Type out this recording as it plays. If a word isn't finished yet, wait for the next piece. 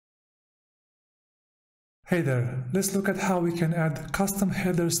Hey there, let's look at how we can add custom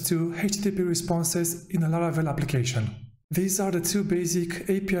headers to HTTP responses in a Laravel application. These are the two basic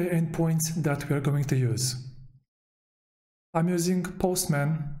API endpoints that we are going to use. I'm using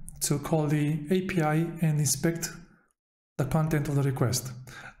Postman to call the API and inspect the content of the request,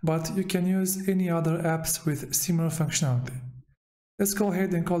 but you can use any other apps with similar functionality. Let's go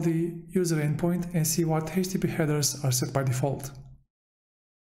ahead and call the user endpoint and see what HTTP headers are set by default.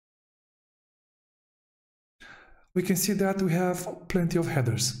 We can see that we have plenty of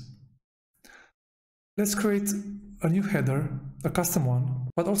headers. Let's create a new header, a custom one,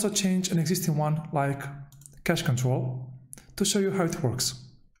 but also change an existing one like cache control to show you how it works.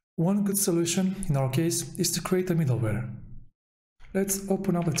 One good solution in our case is to create a middleware. Let's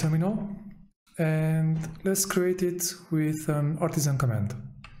open up the terminal and let's create it with an artisan command.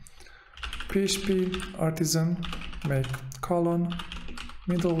 PHP artisan make colon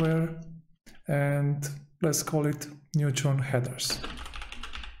middleware and let's call it neutron headers.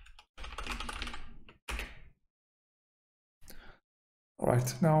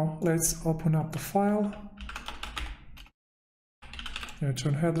 Alright, now let's open up the file.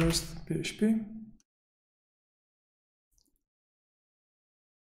 Neutron headers PHP.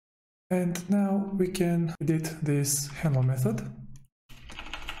 And now we can edit this handle method.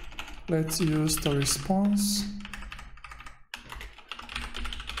 Let's use the response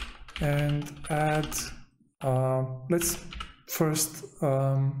and add let's first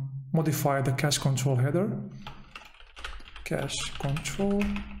modify the cache control header. Cache control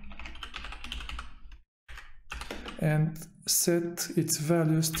and set its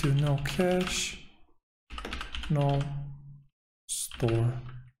values to no cache, no store.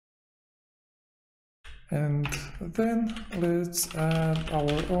 And then let's add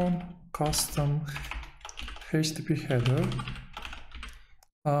our own custom HTTP header.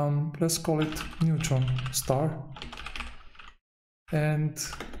 Let's call it neutron star and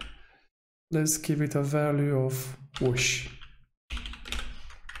let's give it a value of whoosh.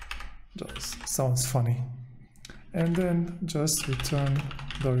 Just sounds funny. And then just return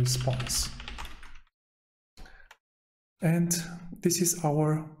the response. And this is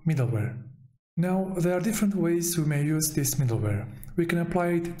our middleware. Now there are different ways we may use this middleware. We can apply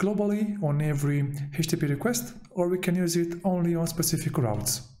it globally on every HTTP request, or we can use it only on specific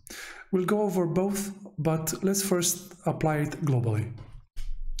routes. We'll go over both, but let's first apply it globally.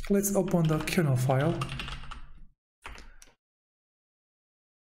 Let's open the kernel file.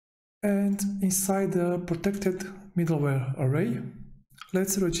 And inside the protected middleware array,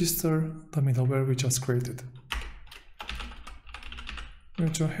 let's register the middleware we just created.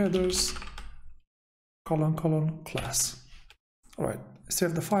 Neutron headers, class. Alright,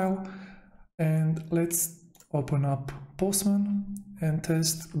 save the file and let's open up Postman and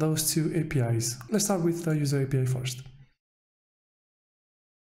test those two APIs. Let's start with the user API first.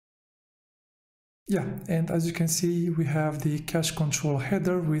 Yeah, and as you can see, we have the cache control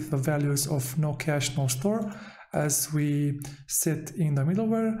header with the values of no cache, no store, as we set in the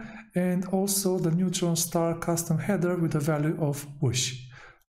middleware, and also the neutron star custom header with the value of whoosh.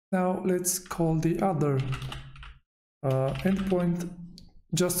 Now let's call the other endpoint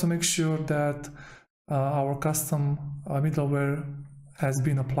just to make sure that our custom middleware has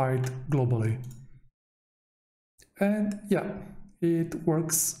been applied globally. And yeah, it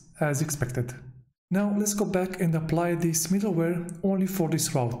works as expected. Now let's go back and apply this middleware only for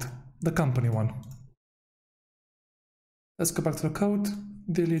this route, the company one. Let's go back to the code,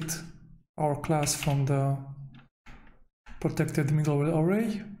 delete our class from the protected middleware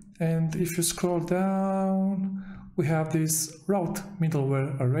array, and if you scroll down, we have this route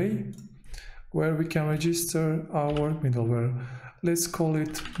middleware array where we can register our middleware. Let's call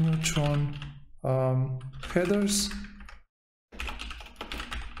it neutron headers.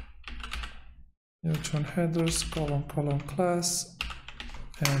 Neutron headers, class,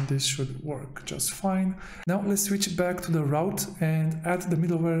 and this should work just fine. Now let's switch back to the route and add the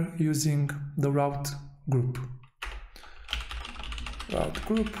middleware using the route group. Route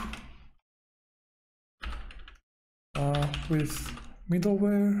group with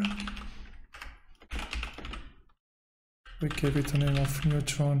middleware. We give it a name of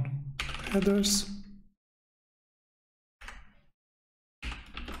neutron headers.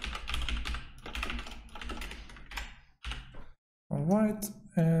 Alright,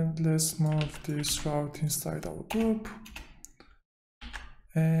 and let's move this route inside our group.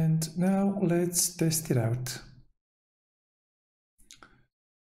 And now let's test it out.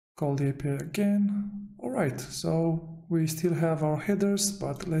 Call the API again. Alright, so we still have our headers,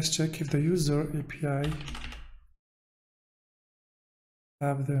 but let's check if the user API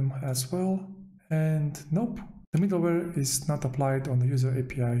have them as well. And nope, the middleware is not applied on the user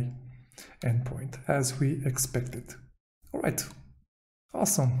API endpoint as we expected. Alright,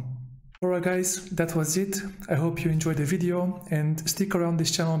 awesome. Alright guys, that was it. I hope you enjoyed the video and stick around this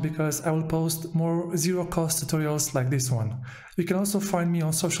channel because I will post more zero-cost tutorials like this one. You can also find me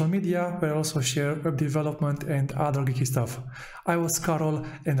on social media where I also share web development and other geeky stuff. I was Karol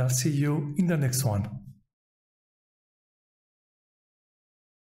and I'll see you in the next one.